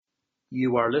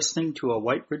You are listening to a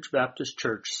White Ridge Baptist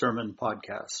Church sermon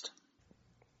podcast.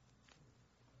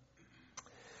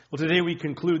 Well, today we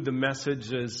conclude the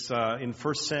messages in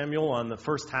 1 Samuel on the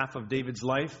first half of David's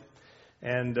life.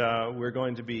 And we're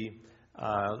going to be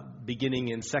beginning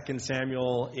in 2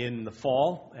 Samuel in the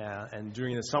fall. And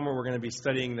during the summer, we're going to be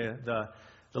studying the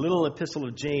little epistle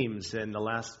of James in the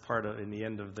last part in the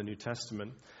end of the New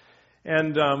Testament.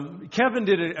 And Kevin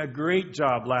did a great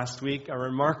job last week, a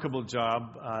remarkable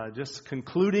job, just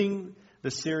concluding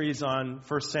the series on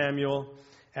 1 Samuel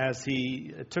as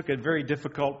he took a very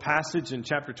difficult passage in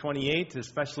chapter 28,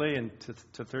 especially, and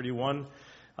to 31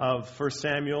 of 1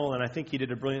 Samuel. And I think he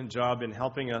did a brilliant job in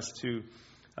helping us to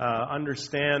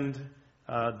understand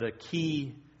the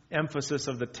key emphasis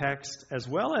of the text, as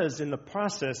well as in the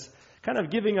process kind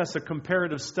of giving us a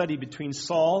comparative study between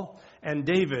Saul and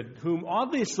David, whom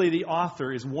obviously the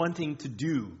author is wanting to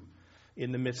do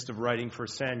in the midst of writing 1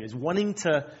 Samuel. He's wanting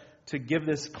to give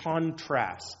this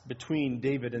contrast between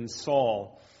David and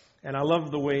Saul. And I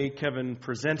love the way Kevin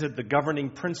presented the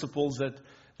governing principles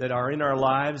that are in our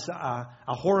lives, a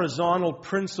horizontal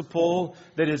principle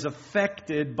that is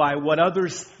affected by what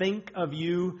others think of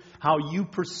you, how you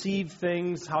perceive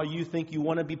things, how you think you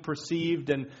want to be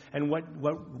perceived, and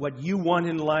what you want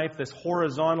in life, this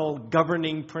horizontal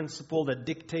governing principle that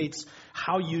dictates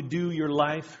how you do your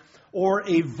life, or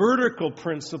a vertical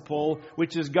principle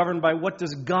which is governed by what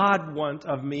does God want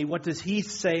of me, what does He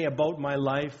say about my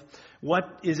life,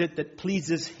 what is it that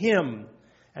pleases Him,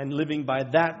 and living by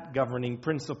that governing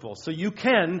principle. So you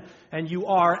can, and you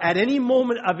are, at any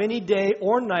moment of any day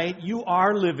or night, you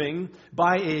are living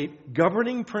by a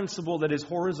governing principle that is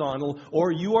horizontal,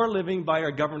 or you are living by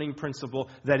a governing principle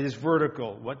that is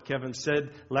vertical. What Kevin said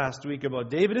last week about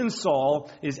David and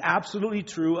Saul is absolutely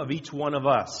true of each one of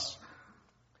us.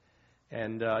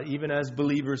 And even as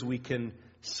believers, we can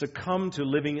succumb to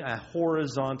living a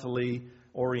horizontally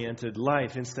oriented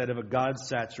life instead of a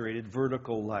God-saturated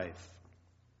vertical life,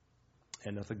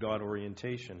 and with a God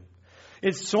orientation.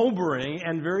 It's sobering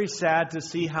and very sad to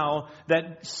see how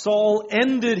that Saul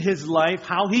ended his life,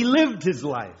 how he lived his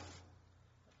life.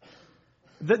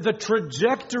 The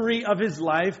trajectory of his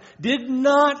life did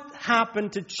not happen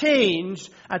to change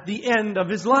at the end of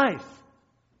his life.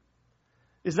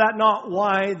 Is that not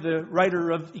why the writer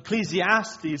of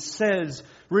Ecclesiastes says,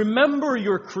 "Remember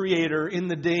your Creator in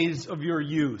the days of your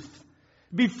youth,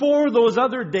 before those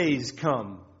other days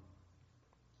come"?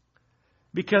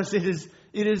 Because it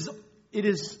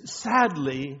is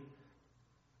sadly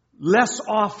less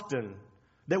often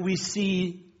that we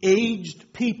see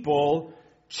aged people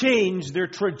change their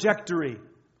trajectory.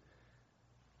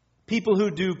 People who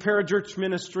do parachurch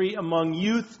ministry among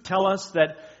youth tell us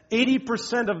that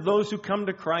 80% of those who come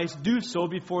to Christ do so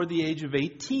before the age of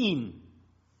 18.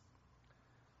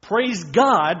 Praise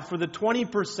God for the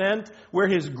 20% where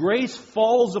His grace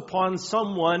falls upon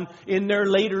someone in their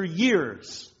later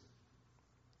years.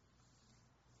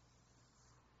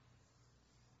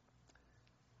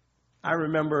 I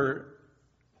remember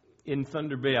in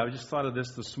Thunder Bay, I just thought of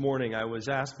this morning. I was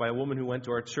asked by a woman who went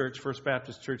to our church, First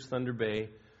Baptist Church, Thunder Bay,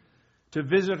 to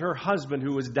visit her husband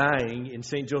who was dying in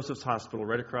St. Joseph's Hospital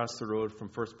right across the road from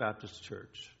First Baptist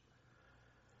Church.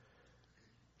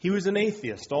 He was an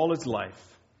atheist all his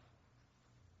life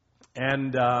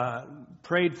and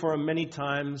prayed for him many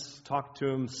times, talked to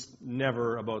him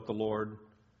never about the Lord.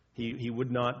 He would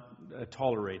not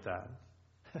tolerate that.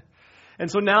 And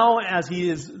so now, as he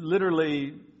is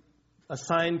literally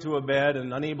assigned to a bed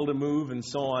and unable to move and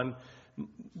so on,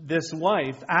 this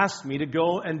wife asked me to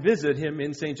go and visit him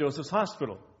in St. Joseph's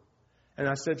Hospital. And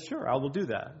I said, sure, I will do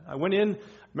that. I went in, I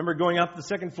remember going up the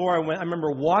second floor, I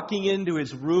remember walking into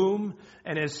his room,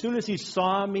 and as soon as he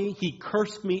saw me, he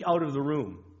cursed me out of the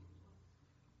room.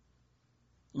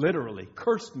 Literally,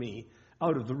 cursed me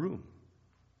out of the room.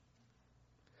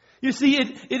 You see,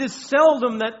 it is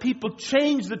seldom that people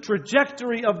change the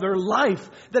trajectory of their life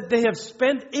that they have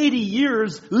spent 80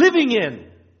 years living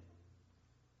in.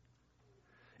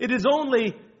 It is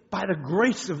only by the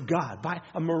grace of God, by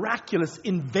a miraculous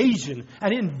invasion,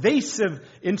 an invasive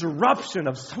interruption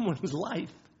of someone's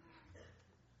life,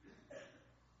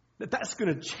 that's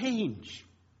going to change.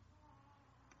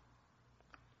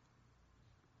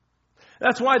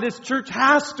 That's why this church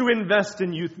has to invest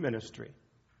in youth ministry.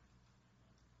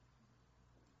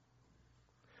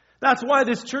 That's why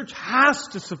this church has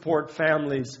to support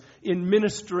families in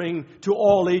ministering to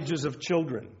all ages of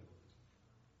children.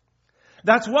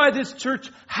 That's why this church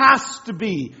has to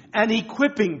be an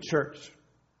equipping church.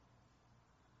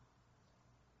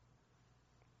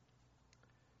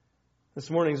 This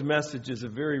morning's message is a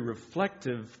very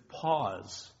reflective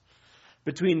pause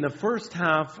between the first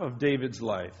half of David's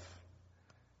life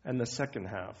and the second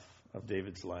half of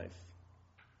David's life.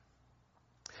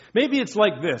 Maybe it's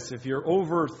like this. If you're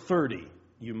over 30,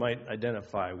 you might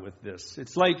identify with this.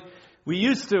 It's like we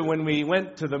used to when we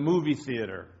went to the movie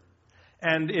theater,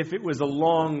 and if it was a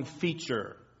long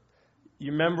feature,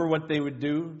 you remember what they would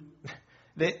do?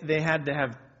 They had to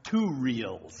have 2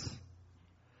 reels,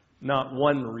 not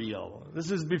 1 reel. This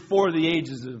is before the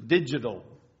ages of digital.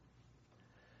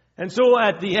 And so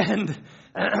at the end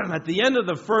of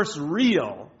the first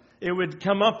reel, it would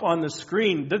come up on the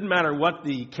screen. Didn't matter what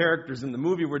the characters in the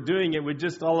movie were doing. It would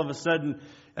just all of a sudden,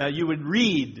 you would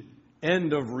read,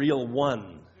 end of reel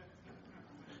 1.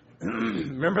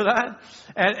 Remember that?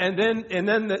 And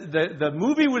then the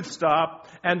movie would stop,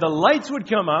 and the lights would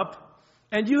come up,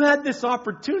 and you had this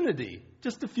opportunity,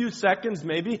 just a few seconds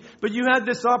maybe, but you had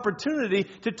this opportunity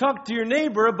to talk to your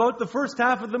neighbor about the first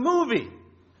half of the movie.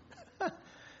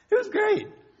 It was great.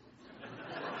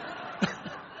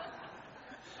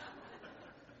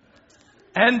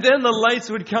 And then the lights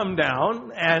would come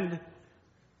down and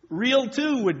reel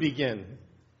 2 would begin.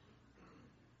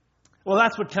 Well,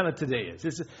 that's what kind of today is.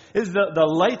 The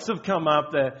lights have come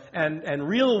up and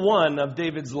reel 1 of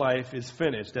David's life is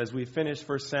finished as we finished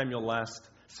 1 Samuel last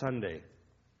Sunday.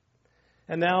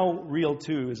 And now reel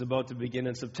 2 is about to begin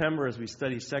in September as we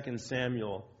study 2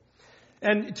 Samuel.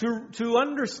 And to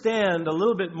understand a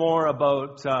little bit more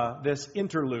about this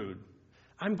interlude,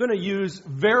 I'm going to use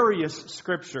various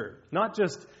scripture, not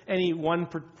just any one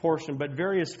portion, but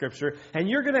various scripture. And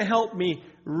you're going to help me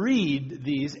read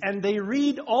these. And they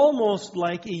read almost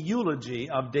like a eulogy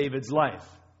of David's life.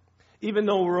 Even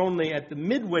though we're only at the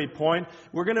midway point,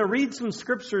 we're going to read some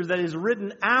scripture that is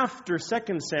written after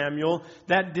 2 Samuel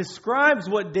that describes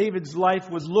what David's life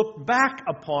was looked back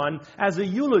upon as a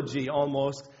eulogy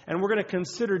almost. And we're going to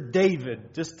consider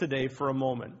David just today for a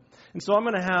moment. And so I'm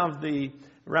going to have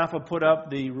Rafa put up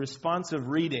the responsive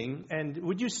reading. And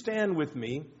would you stand with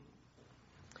me?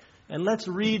 And let's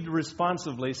read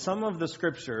responsively some of the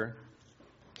scripture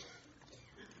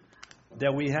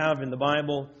that we have in the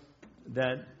Bible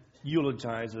that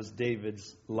eulogizes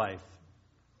David's life.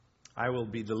 I will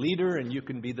be the leader and you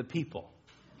can be the people.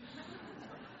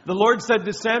 The Lord said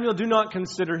to Samuel, "Do not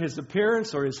consider his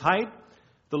appearance or his height.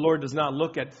 The Lord does not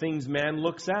look at things man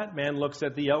looks at. Man looks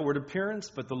at the outward appearance,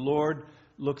 but the Lord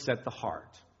looks at the heart."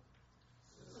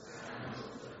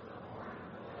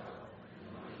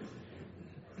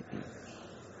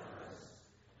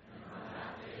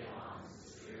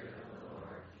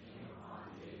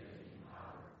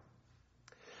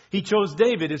 He chose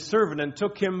David, his servant, and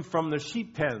took him from the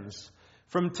sheep pens.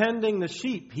 From tending the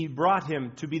sheep, he brought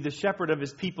him to be the shepherd of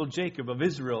his people Jacob, of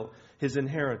Israel, his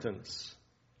inheritance.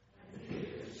 And David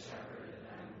shepherded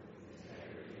them with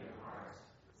integrity of heart,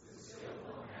 with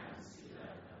skillful hands he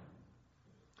led them.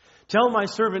 Tell my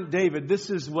servant David, this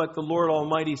is what the Lord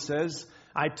Almighty says.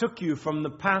 I took you from the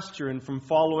pasture and from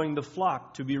following the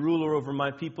flock to be ruler over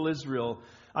my people Israel.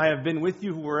 I have been with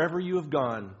you wherever you have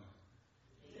gone.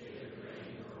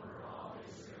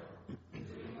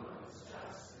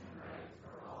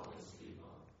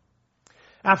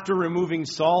 After removing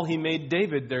Saul, he made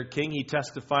David their king. He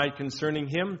testified concerning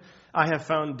him, I have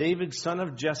found David, son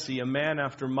of Jesse, a man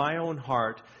after my own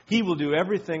heart. He will do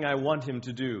everything I want him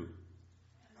to do.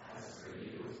 As for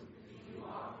you, if you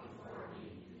walk before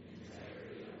me in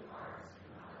integrity of heart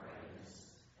and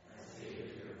uprightness, as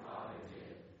David your father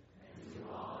did, and do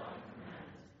all I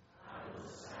command, I will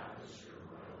establish your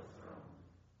royal throne.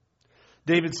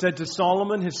 David said to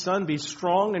Solomon, his son, be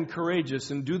strong and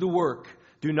courageous and do the work.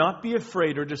 Do not be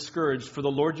afraid or discouraged, for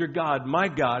the Lord your God, my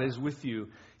God, is with you.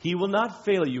 He will not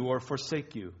fail you or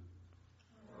forsake you.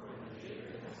 For when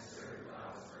David had served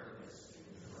God's purpose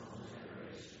in his own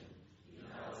generation, he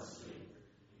fell asleep.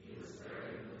 He was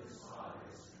buried with his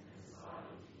fathers, and his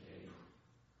body decayed.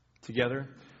 Together,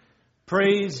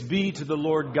 praise be to the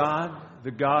Lord God, the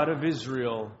God of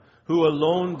Israel, who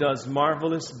alone does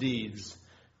marvelous deeds.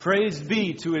 Praise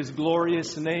be to his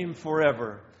glorious name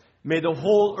forever. May the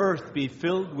whole earth be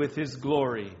filled with his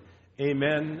glory.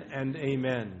 Amen and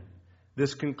amen.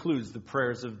 This concludes the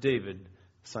prayers of David,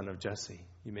 son of Jesse.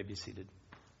 You may be seated.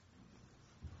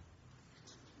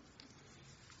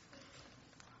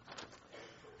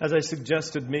 As I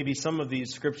suggested, maybe some of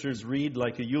these scriptures read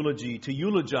like a eulogy. To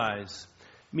eulogize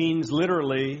means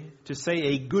literally to say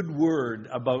a good word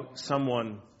about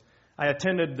someone. I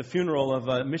attended the funeral of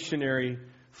a missionary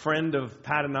friend of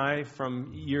Pat and I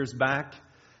from years back.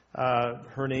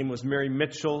 Her name was Mary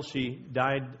Mitchell. She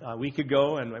died a week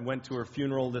ago, and I went to her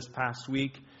funeral this past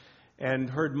week and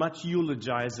heard much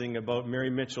eulogizing about Mary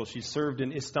Mitchell. She served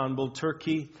in Istanbul,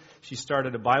 Turkey. She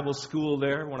started a Bible school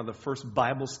there, one of the first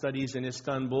Bible studies in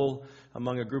Istanbul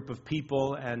among a group of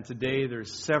people. And today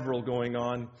there's several going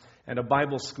on, and a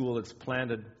Bible school that's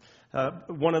planted.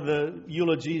 One of the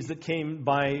eulogies that came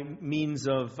by means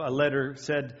of a letter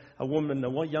said, a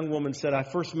young woman said, "I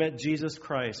first met Jesus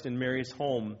Christ in Mary's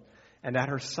home and at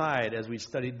her side as we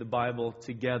studied the Bible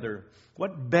together."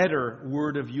 What better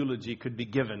word of eulogy could be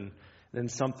given than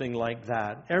something like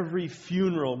that? Every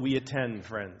funeral we attend,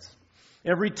 friends,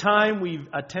 every time we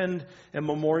attend a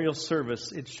memorial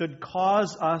service, it should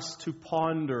cause us to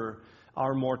ponder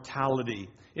our mortality.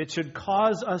 It should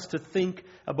cause us to think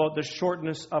about the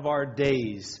shortness of our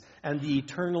days and the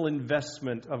eternal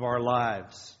investment of our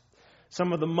lives.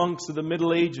 Some of the monks of the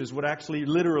Middle Ages would actually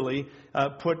literally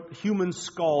put human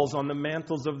skulls on the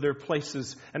mantles of their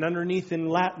places. And underneath in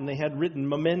Latin they had written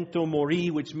memento mori,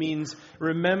 which means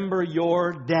remember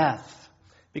your death.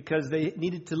 Because they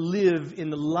needed to live in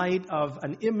the light of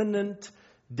an imminent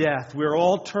death. We're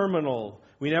all terminal.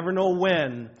 We never know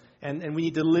when. And we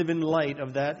need to live in light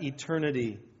of that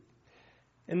eternity.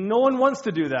 And no one wants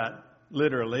to do that,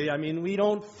 literally. I mean, we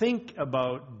don't think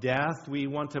about death. We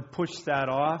want to push that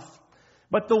off.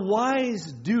 But the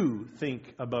wise do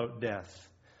think about death.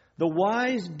 The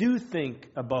wise do think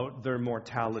about their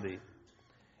mortality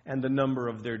and the number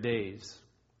of their days.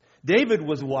 David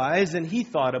was wise, and he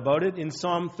thought about it. In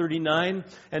Psalm 39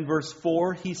 and verse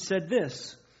 4, he said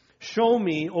this, "Show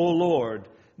me, O Lord,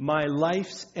 my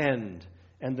life's end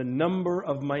and the number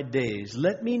of my days.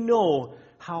 Let me know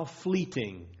how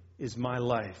fleeting is my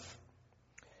life."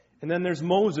 And then there's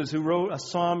Moses, who wrote a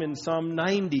psalm in Psalm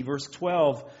 90, verse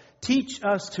 12. "Teach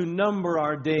us to number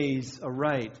our days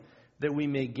aright, that we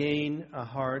may gain a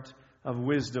heart of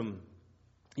wisdom."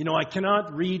 You know, I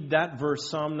cannot read that verse,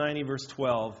 Psalm 90, verse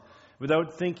 12,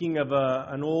 without thinking of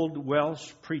an old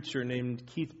Welsh preacher named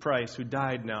Keith Price, who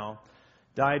died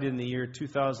in the year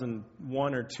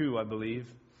 2001 or 2, I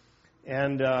believe.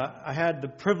 And I had the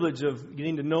privilege of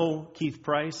getting to know Keith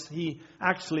Price. He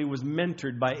actually was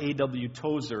mentored by A.W.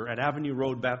 Tozer at Avenue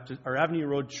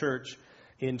Road Church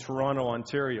in Toronto,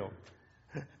 Ontario.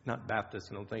 Not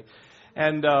Baptist, I don't think.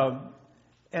 And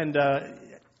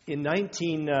in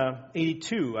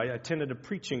 1982, I attended a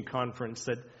preaching conference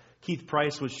that Keith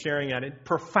Price was sharing at. It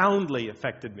profoundly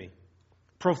affected me,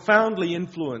 profoundly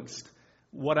influenced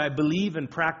what I believe and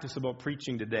practice about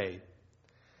preaching today.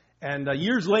 And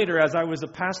years later, as I was a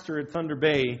pastor at Thunder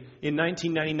Bay in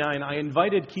 1999, I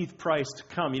invited Keith Price to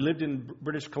come. He lived in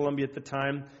British Columbia at the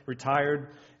time, retired.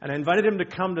 And I invited him to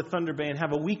come to Thunder Bay and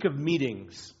have a week of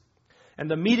meetings. And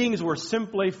the meetings were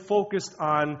simply focused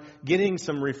on getting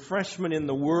some refreshment in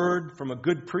the Word from a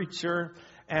good preacher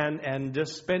and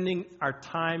just spending our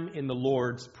time in the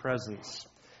Lord's presence.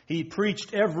 He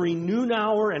preached every noon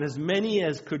hour, and as many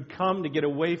as could come to get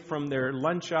away from their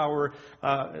lunch hour,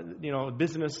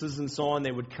 businesses and so on,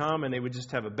 they would come and they would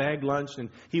just have a bag lunch, and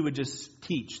he would just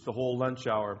teach the whole lunch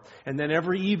hour. And then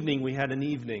every evening we had an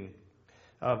evening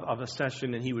of a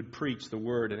session, and he would preach the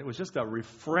Word. And it was just a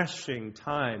refreshing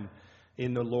time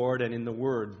in the Lord and in the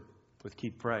Word with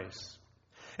Keith Price.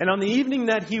 And on the evening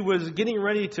that he was getting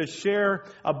ready to share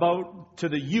about to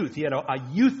the youth, he had a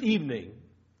youth evening.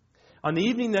 On the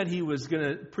evening that he was going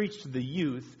to preach to the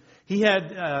youth, he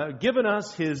had given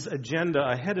us his agenda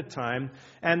ahead of time,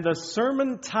 and the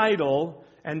sermon title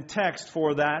and text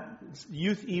for that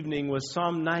youth evening was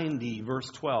Psalm 90,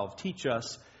 verse 12. "Teach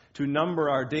us to number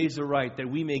our days aright, that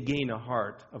we may gain a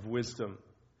heart of wisdom."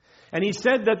 And he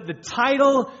said that the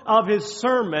title of his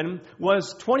sermon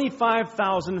was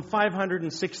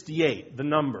 25,568, the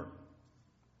number.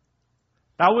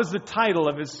 That was the title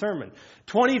of his sermon,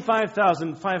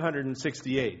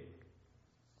 25,568.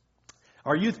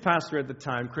 Our youth pastor at the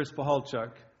time, Chris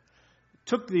Pahalchuk,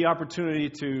 took the opportunity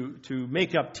to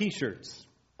make up T-shirts.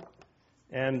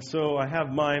 And so I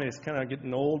have mine. It's kind of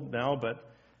getting old now, but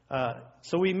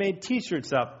so we made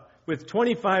T-shirts up with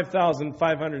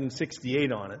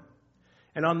 25,568 on it.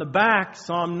 And on the back,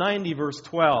 Psalm 90, verse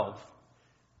 12,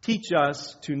 "Teach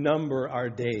us to number our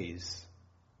days."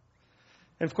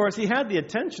 And of course, he had the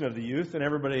attention of the youth and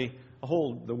everybody,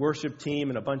 the worship team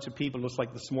and a bunch of people, just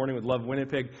like this morning with Love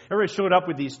Winnipeg. Everybody showed up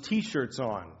with these T-shirts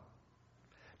on.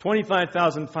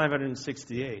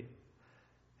 25,568.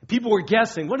 And people were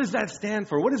guessing, what does that stand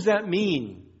for? What does that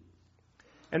mean?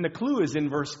 And the clue is in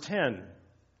verse 10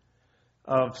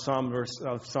 of Psalm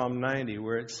 90,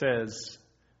 where it says,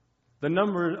 the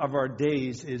number of our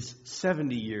days is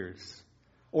 70 years,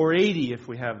 or 80 if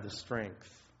we have the strength.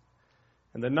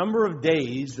 And the number of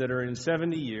days that are in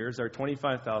 70 years are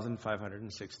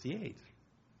 25,568.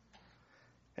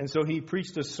 And so he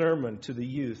preached a sermon to the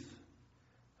youth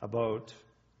about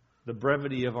the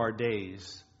brevity of our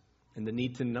days and the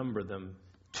need to number them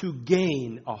to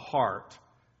gain a heart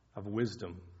of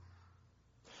wisdom.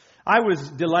 I was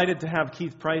delighted to have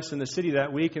Keith Price in the city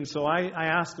that week, and so I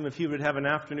asked him if he would have an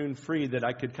afternoon free that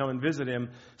I could come and visit him.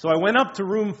 So I went up to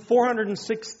room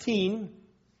 416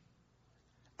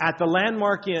 at the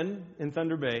Landmark Inn in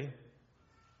Thunder Bay,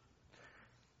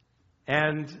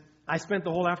 and I spent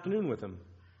the whole afternoon with him,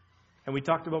 and we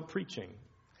talked about preaching.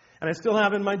 And I still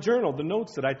have in my journal the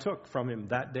notes that I took from him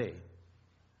that day,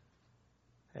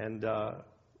 and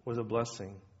was a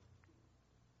blessing.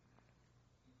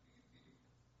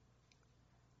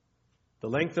 The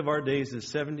length of our days is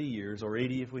 70 years, or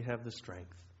 80 if we have the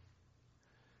strength.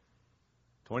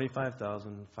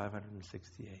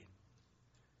 25,568.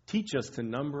 Teach us to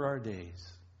number our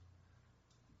days,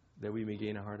 that we may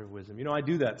gain a heart of wisdom. You know, I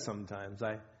do that sometimes.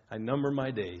 I number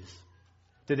my days.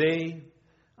 Today,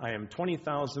 I am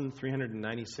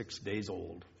 20,396 days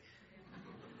old.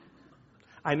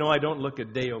 I know I don't look a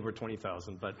day over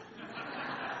 20,000, but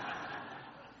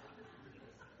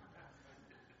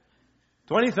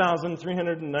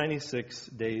 20,396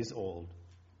 days old.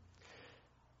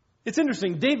 It's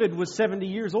interesting. David was 70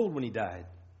 years old when he died.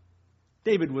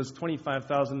 David was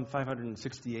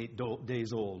 25,568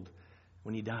 days old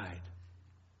when he died.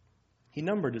 He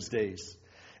numbered his days.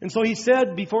 And so he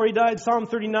said before he died, Psalm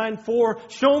 39:4,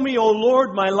 "Show me, O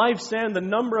Lord, my lifespan, the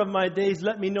number of my days.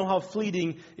 Let me know how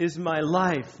fleeting is my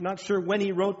life." Not sure when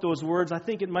he wrote those words. I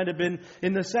think it might have been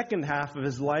in the second half of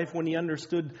his life when he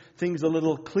understood things a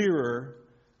little clearer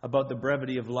about the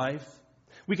brevity of life.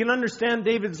 We can understand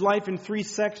David's life in 3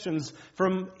 sections,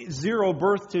 from 0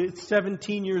 birth to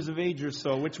 17 years of age or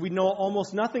so, which we know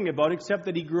almost nothing about except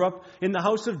that he grew up in the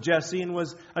house of Jesse and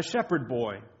was a shepherd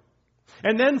boy.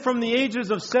 And then from the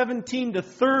ages of 17 to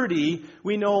 30,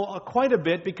 we know quite a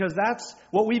bit, because that's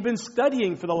what we've been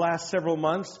studying for the last several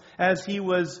months, as he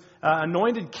was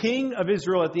anointed king of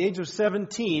Israel at the age of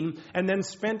 17, and then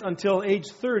spent until age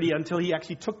 30, until he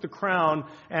actually took the crown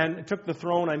and took the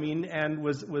throne, and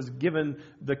was given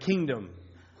the kingdom.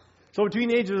 So between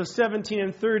the ages of 17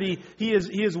 and 30, he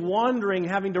is wandering,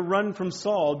 having to run from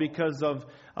Saul because of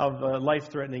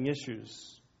life-threatening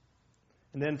issues.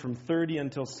 And then from 30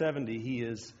 until 70, he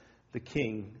is the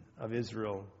king of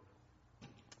Israel.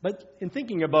 But in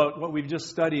thinking about what we've just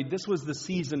studied, this was the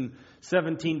season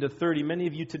 17 to 30. Many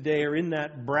of you today are in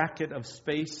that bracket of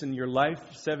space in your life,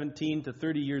 17 to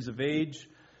 30 years of age.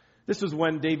 This is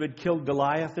when David killed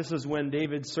Goliath. This is when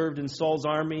David served in Saul's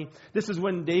army. This is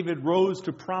when David rose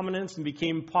to prominence and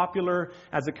became popular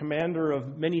as a commander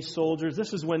of many soldiers.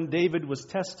 This is when David was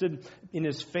tested in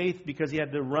his faith because he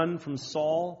had to run from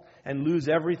Saul and lose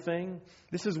everything.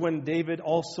 This is when David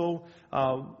also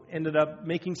ended up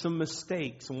making some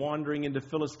mistakes, wandering into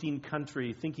Philistine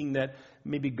country, thinking that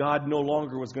maybe God no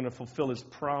longer was going to fulfill his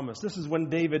promise. This is when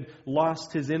David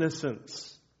lost his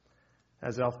innocence,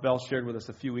 as Alf Bell shared with us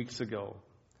a few weeks ago.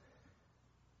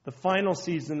 The final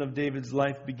season of David's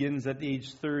life begins at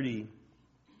age 30.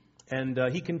 And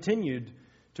he continued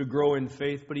to grow in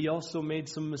faith, but he also made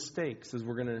some mistakes, as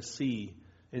we're going to see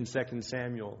in 2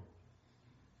 Samuel.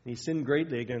 He sinned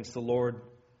greatly against the Lord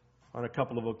on a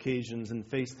couple of occasions and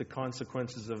faced the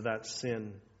consequences of that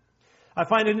sin. I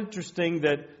find it interesting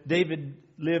that David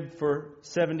lived for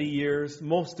 70 years.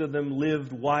 Most of them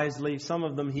lived wisely. Some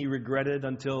of them he regretted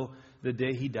until the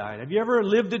day he died. Have you ever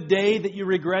lived a day that you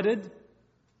regretted?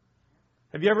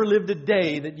 Have you ever lived a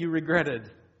day that you regretted?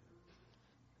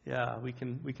 Yeah, we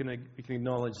can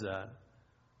acknowledge that.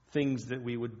 Things that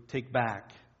we would take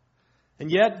back. And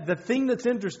yet, the thing that's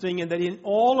interesting is that in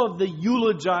all of the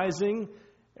eulogizing,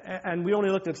 and we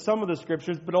only looked at some of the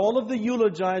scriptures, but all of the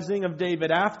eulogizing of David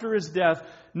after his death,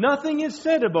 nothing is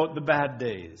said about the bad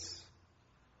days.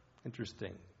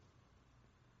 Interesting.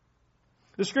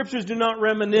 The scriptures do not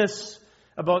reminisce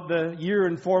about the year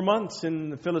and 4 months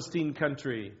in the Philistine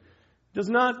country. It does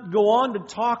not go on to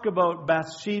talk about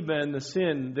Bathsheba and the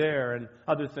sin there and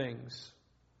other things.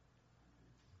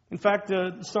 In fact,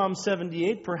 Psalm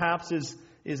 78 perhaps is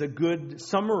a good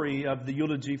summary of the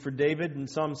eulogy for David. In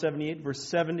Psalm 78, verse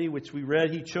 70, which we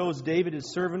read, "He chose David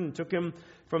his servant and took him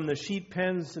from the sheep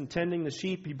pens and tending the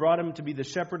sheep. He brought him to be the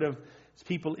shepherd of his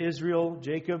people Israel,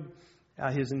 Jacob,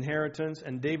 his inheritance.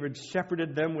 And David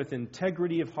shepherded them with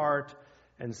integrity of heart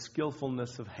and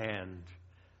skillfulness of hand."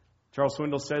 Charles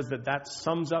Swindoll says that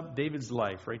sums up David's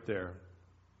life right there.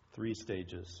 3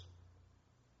 stages.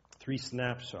 3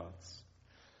 snapshots.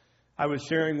 I was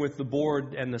sharing with the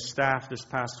board and the staff this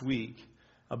past week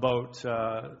about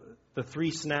the 3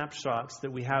 snapshots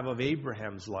that we have of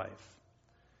Abraham's life.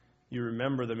 You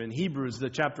remember them in Hebrews,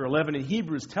 the chapter 11 in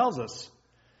Hebrews tells us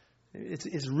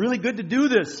It's really good to do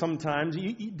this sometimes.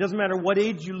 It doesn't matter what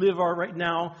age you live at right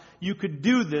now. You could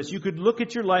do this. You could look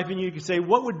at your life and you could say,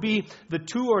 what would be the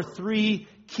 2 or 3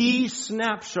 key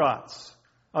snapshots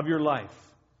of your life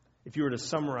if you were to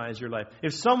summarize your life?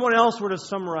 If someone else were to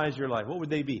summarize your life, what would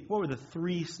they be? What were the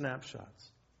 3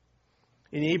 snapshots?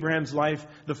 In Abraham's life,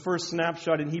 the first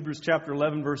snapshot in Hebrews chapter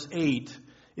 11, verse 8,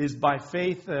 is by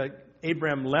faith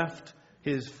Abraham left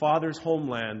his father's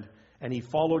homeland and he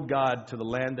followed God to the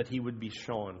land that he would be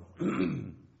shown.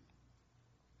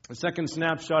 The second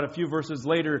snapshot, a few verses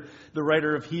later, the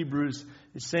writer of Hebrews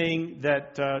is saying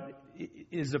that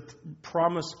is a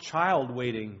promised child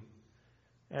waiting.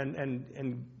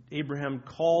 And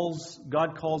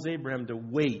God calls Abraham to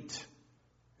wait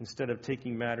instead of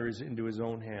taking matters into his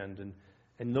own hand.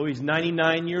 And though he's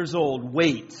 99 years old,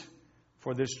 wait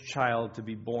for this child to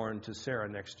be born to Sarah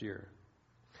next year.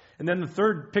 And then the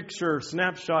third picture,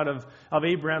 snapshot of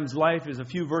Abraham's life is a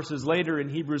few verses later in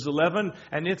Hebrews 11,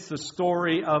 and it's the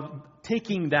story of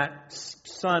taking that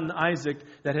son, Isaac,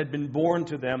 that had been born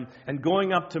to them, and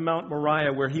going up to Mount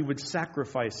Moriah where he would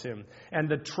sacrifice him. And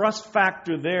the trust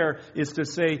factor there is to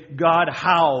say, God,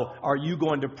 how are you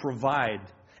going to provide?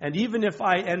 And even if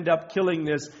I end up killing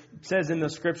this, it says in the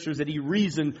Scriptures that he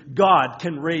reasoned God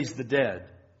can raise the dead.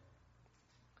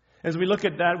 As we look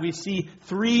at that, we see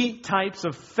 3 types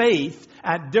of faith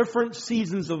at different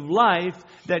seasons of life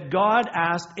that God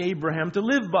asked Abraham to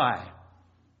live by.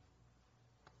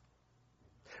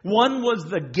 One was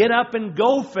the get up and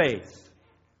go faith.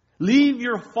 Leave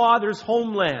your father's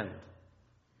homeland.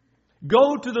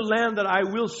 Go to the land that I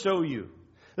will show you.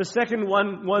 The second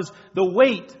one was the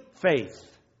wait faith.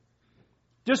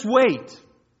 Just wait.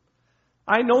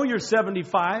 I know you're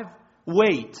 75.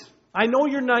 Wait. I know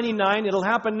you're 99. It'll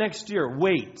happen next year.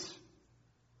 Wait.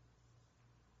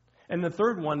 And the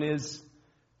third one is,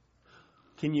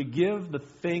 can you give the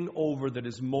thing over that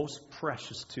is most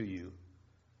precious to you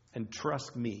and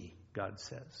trust me, God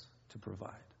says, to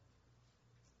provide?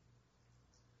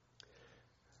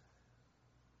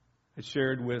 I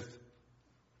shared with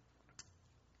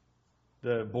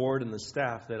the board and the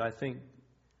staff that I think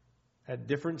at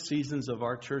different seasons of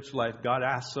our church life, God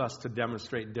asks us to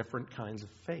demonstrate different kinds of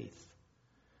faith.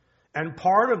 And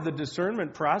part of the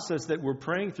discernment process that we're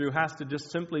praying through has to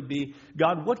just simply be,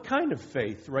 God, what kind of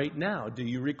faith right now do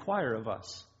you require of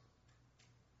us?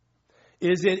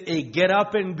 Is it a get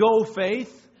up and go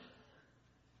faith?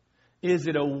 Is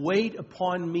it a wait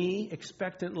upon me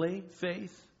expectantly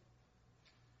faith?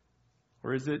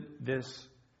 Or is it this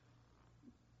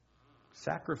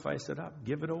sacrifice it up,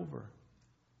 give it over,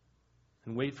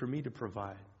 and wait for me to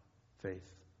provide faith?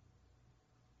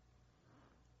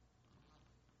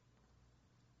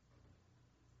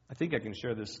 I think I can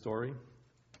share this story.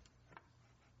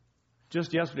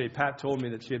 Just yesterday, Pat told me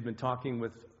that she had been talking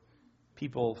with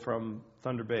people from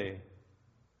Thunder Bay,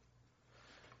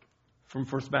 from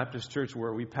First Baptist Church,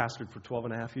 where we pastored for 12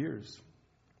 and a half years.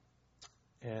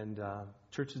 And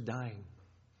church is dying.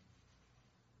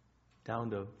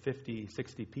 Down to 50,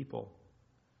 60 people.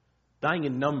 Dying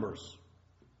in numbers.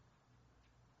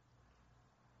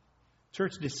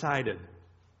 Church decided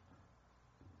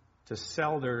to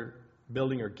sell their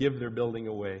building or give their building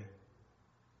away.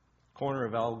 Corner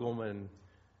of Algoma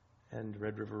and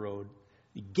Red River Road.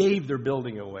 They gave their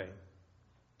building away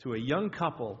to a young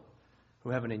couple who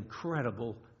have an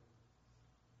incredible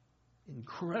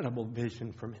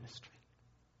vision for ministry.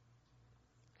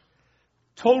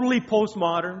 Totally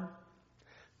postmodern,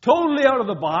 totally out of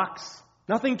the box,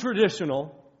 nothing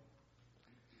traditional,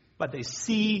 but the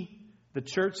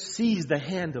church sees the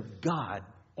hand of God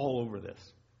all over this.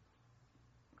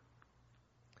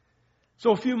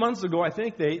 So a few months ago, I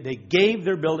think they gave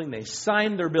their building, they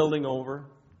signed their building over.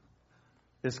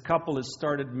 This couple has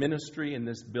started ministry in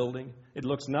this building. It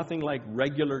looks nothing like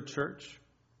regular church.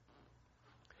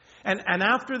 And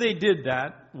after they did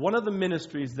that, one of the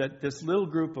ministries that this little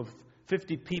group of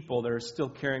 50 people that are still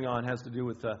carrying on has to do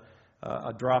with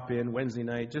a drop-in Wednesday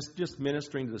night, just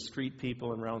ministering to the street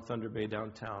people around Thunder Bay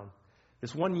downtown.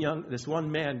 This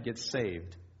one man gets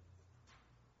saved.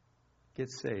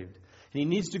 And he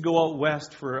needs to go out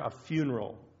west for a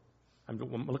funeral. I'm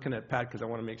looking at Pat because I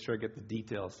want to make sure I get the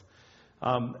details.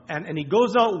 And he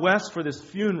goes out west for this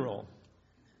funeral.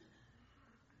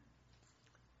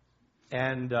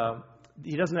 And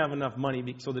he doesn't have enough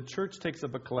money, so the church takes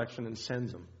up a collection and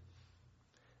sends him.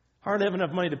 Hardly have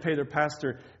enough money to pay their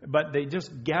pastor, but they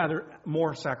just gather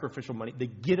more sacrificial money. They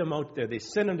get him out there. They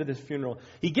send him to this funeral.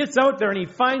 He gets out there and he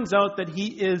finds out that he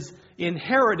is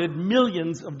inherited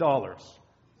millions of dollars.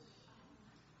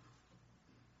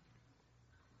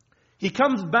 He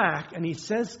comes back and he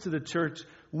says to the church,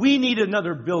 we need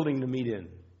another building to meet in.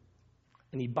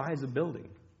 And he buys a building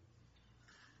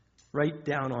right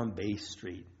down on Bay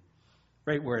Street,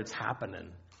 right where it's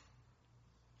happening.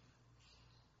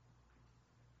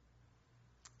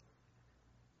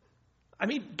 I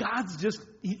mean, God's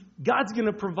going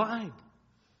to provide.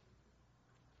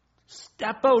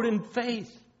 Step out in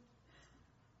faith.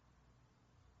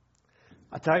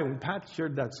 I tell you, when Pat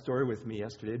shared that story with me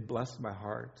yesterday, it blessed my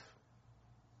heart.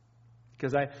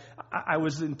 Because I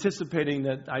was anticipating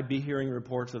that I'd be hearing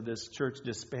reports of this church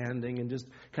disbanding and just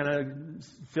kind of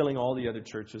filling all the other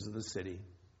churches of the city.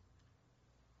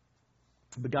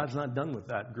 But God's not done with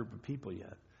that group of people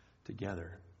yet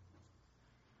together.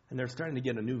 And they're starting to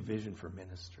get a new vision for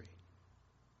ministry.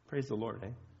 Praise the Lord, eh?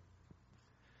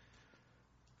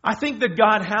 I think that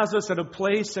God has us at a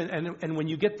place, and when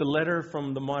you get the letter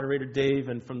from the moderator Dave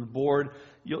and from the board,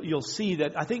 you'll see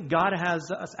that I think God has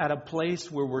us at a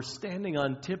place where we're standing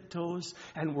on tiptoes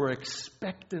and we're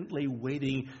expectantly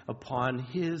waiting upon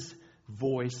His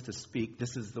voice to speak.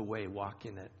 This is the way, walk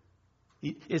in it.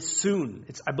 It's soon.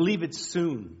 I believe it's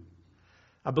soon.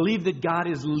 I believe that God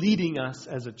is leading us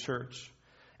as a church.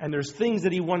 And there's things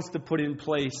that He wants to put in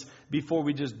place before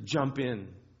we just jump in.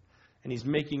 And He's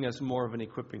making us more of an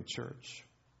equipping church.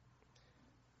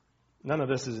 None of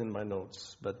this is in my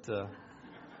notes, but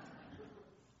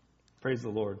praise the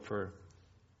Lord for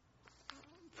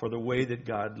the way that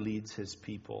God leads His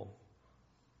people.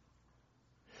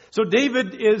 So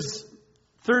David is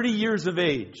 30 years of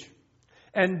age.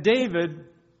 And David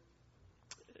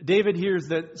hears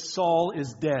that Saul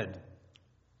is dead.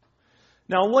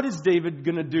 Now, what is David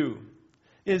going to do?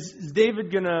 Is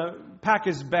David going to pack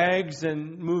his bags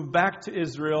and move back to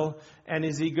Israel? And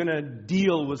is he going to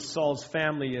deal with Saul's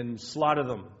family and slaughter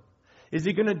them? Is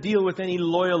he going to deal with any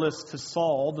loyalists to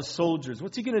Saul, the soldiers?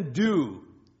 What's he going to do?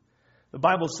 The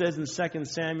Bible says in 2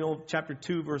 Samuel chapter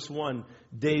 2, verse 1,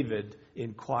 David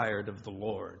inquired of the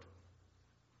Lord.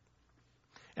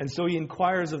 And so he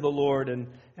inquires of the Lord, and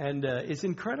it's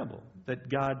incredible that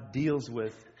God deals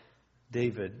with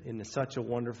David in such a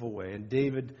wonderful way. And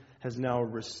David has now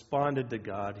responded to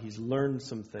God. He's learned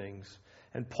some things.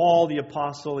 And Paul, the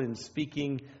apostle, in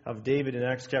speaking of David in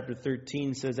Acts chapter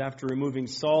 13, says, after removing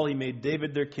Saul, he made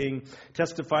David their king,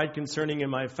 testified concerning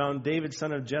him, I have found David,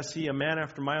 son of Jesse, a man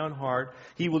after my own heart.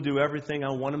 He will do everything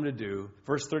I want him to do.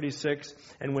 Verse 36,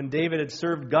 and when David had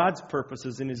served God's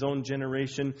purposes in his own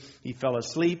generation, he fell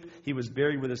asleep. He was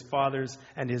buried with his fathers,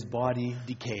 and his body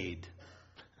decayed.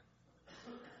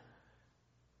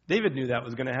 David knew that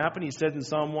was going to happen. He said in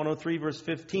Psalm 103, verse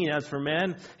 15, as for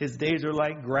man, his days are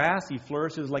like grass. He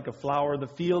flourishes like a flower of the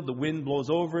field. The wind blows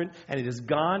over it, and it is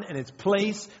gone, and its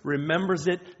place remembers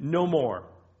it no more.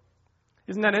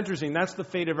 Isn't that interesting? That's the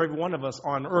fate of every one of us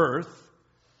on earth.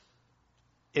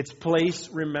 Its place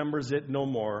remembers it no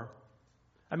more.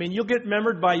 I mean, you'll get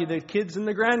remembered by the kids and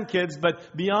the grandkids,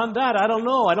 but beyond that, I don't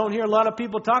know. I don't hear a lot of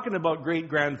people talking about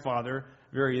great-grandfather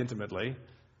very intimately.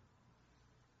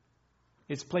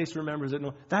 Its place remembers it.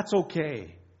 No, that's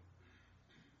okay,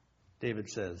 David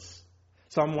says.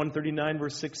 Psalm 139,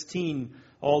 verse 16,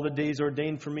 all the days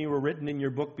ordained for me were written in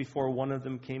your book before one of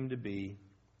them came to be.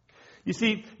 You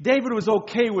see, David was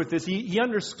okay with this. He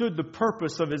understood the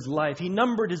purpose of his life. He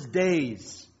numbered his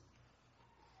days.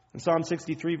 In Psalm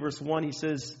 63, verse 1, he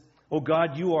says, O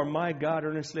God, you are my God.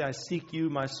 Earnestly I seek you.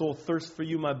 My soul thirsts for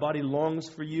you. My body longs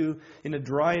for you in a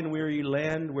dry and weary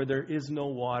land where there is no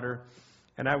water.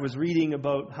 And I was reading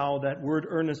about how that word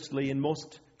earnestly in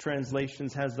most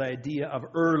translations has the idea of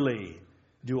early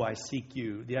do I seek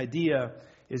you. The idea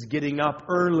is getting up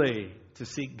early to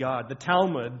seek God. The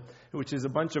Talmud, which is a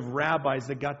bunch of rabbis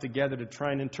that got together to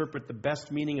try and interpret the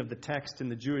best meaning of the text in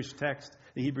the Jewish text,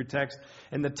 the Hebrew text.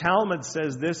 And the Talmud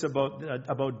says this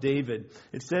about David.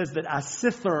 It says that a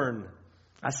cithern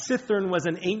was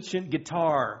an ancient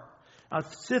guitar. A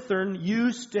cithern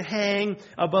used to hang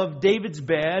above David's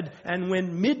bed, and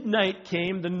when midnight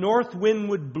came, the north wind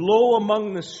would blow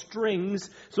among the strings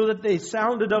so that they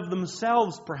sounded of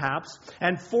themselves, perhaps,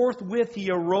 and forthwith he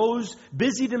arose,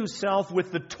 busied himself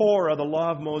with the Torah, the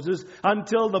law of Moses,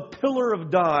 until the pillar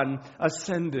of dawn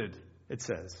ascended, it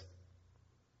says.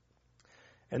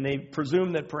 And they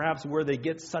presume that perhaps where they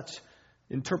get such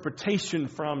interpretation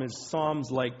from is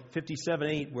Psalms like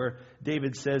 57:8, where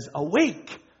David says,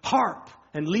 awake! Harp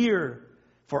and lyre,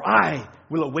 for I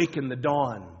will awaken the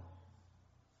dawn.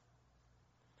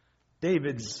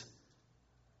 David's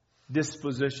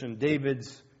disposition,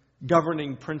 David's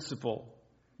governing principle,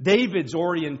 David's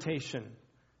orientation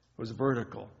was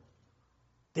vertical.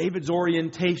 David's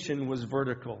orientation was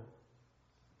vertical.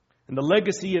 And the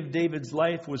legacy of David's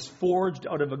life was forged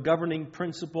out of a governing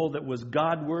principle that was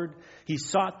Godward. He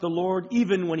sought the Lord.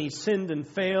 Even when he sinned and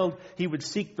failed, he would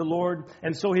seek the Lord.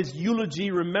 And so his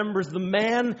eulogy remembers the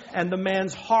man and the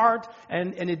man's heart,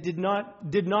 and it did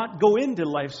not go into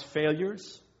life's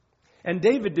failures. And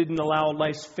David didn't allow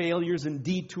life's failures and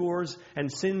detours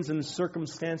and sins and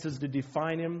circumstances to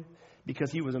define him, because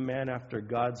he was a man after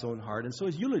God's own heart. And so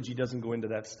his eulogy doesn't go into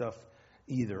that stuff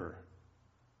either.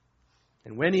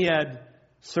 And when he had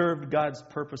served God's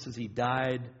purposes, he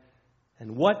died.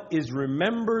 And what is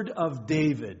remembered of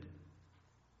David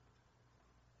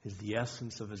is the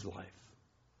essence of his life,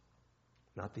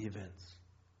 not the events.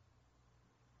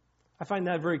 I find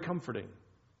that very comforting.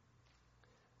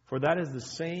 For that is the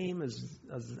same as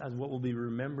what will be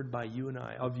remembered by you and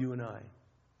I, of you and I.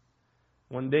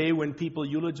 One day when people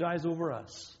eulogize over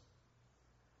us,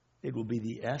 it will be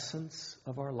the essence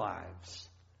of our lives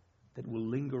that will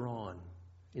linger on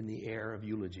in the air of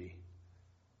eulogy.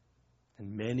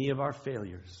 And many of our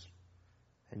failures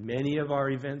and many of our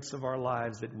events of our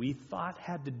lives that we thought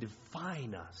had to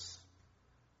define us,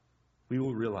 we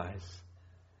will realize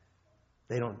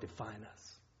they don't define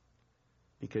us.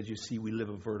 Because you see, we live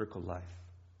a vertical life.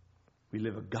 We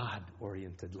live a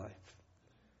God-oriented life.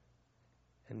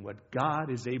 And what God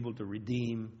is able to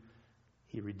redeem,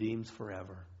 He redeems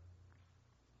forever.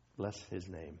 Bless His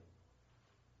name.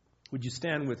 Would you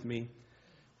stand with me?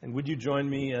 And would you join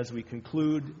me as we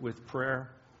conclude with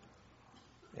prayer?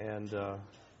 And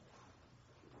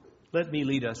let me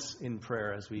lead us in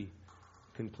prayer as we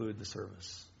conclude the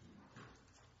service.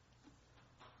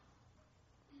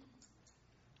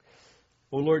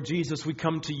 O Lord Jesus, we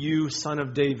come to you, Son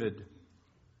of David.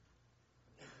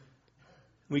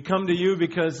 We come to you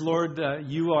because, Lord,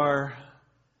 you are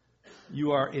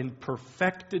in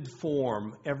perfected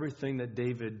form everything that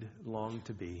David longed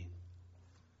to be.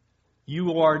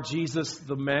 You are, Jesus,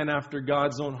 the man after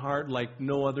God's own heart, like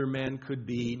no other man could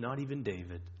be, not even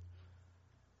David.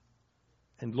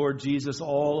 And Lord Jesus,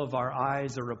 all of our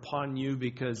eyes are upon you,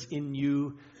 because in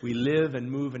you we live and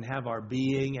move and have our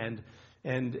being,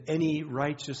 and any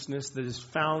righteousness that is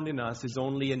found in us is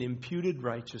only an imputed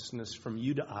righteousness from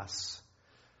you to us.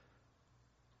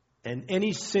 And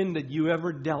any sin that you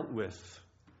ever dealt with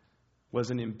was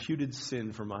an imputed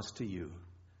sin from us to you.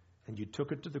 And you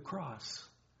took it to the cross.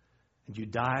 And you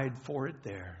died for it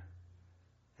there.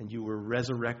 And you were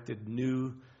resurrected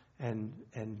new and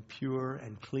pure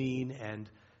and clean and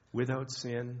without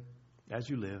sin as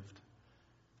you lived.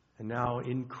 And now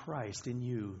in Christ, in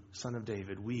you, Son of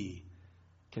David, we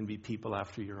can be people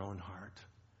after your own heart.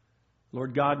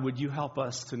 Lord God, would you help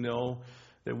us to know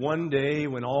that one day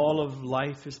when all of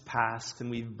life is past and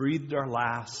we've breathed our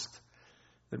last,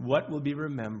 that what will be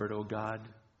remembered, oh God,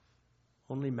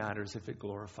 only matters if it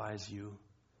glorifies you.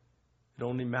 It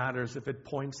only matters if it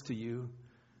points to you.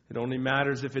 It only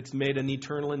matters if it's made an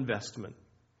eternal investment.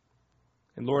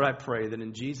 And Lord, I pray that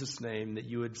in Jesus' name that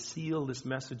you would seal this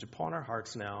message upon our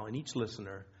hearts now and each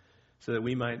listener, so that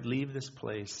we might leave this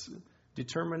place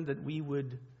determined that we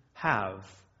would have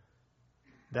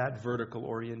that vertical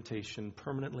orientation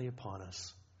permanently upon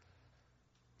us.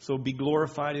 So be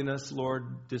glorified in us,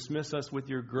 Lord. Dismiss us with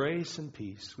your grace and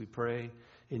peace, we pray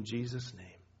in Jesus' name.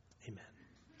 Amen.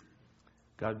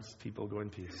 God's people, go in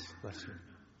peace. Bless you.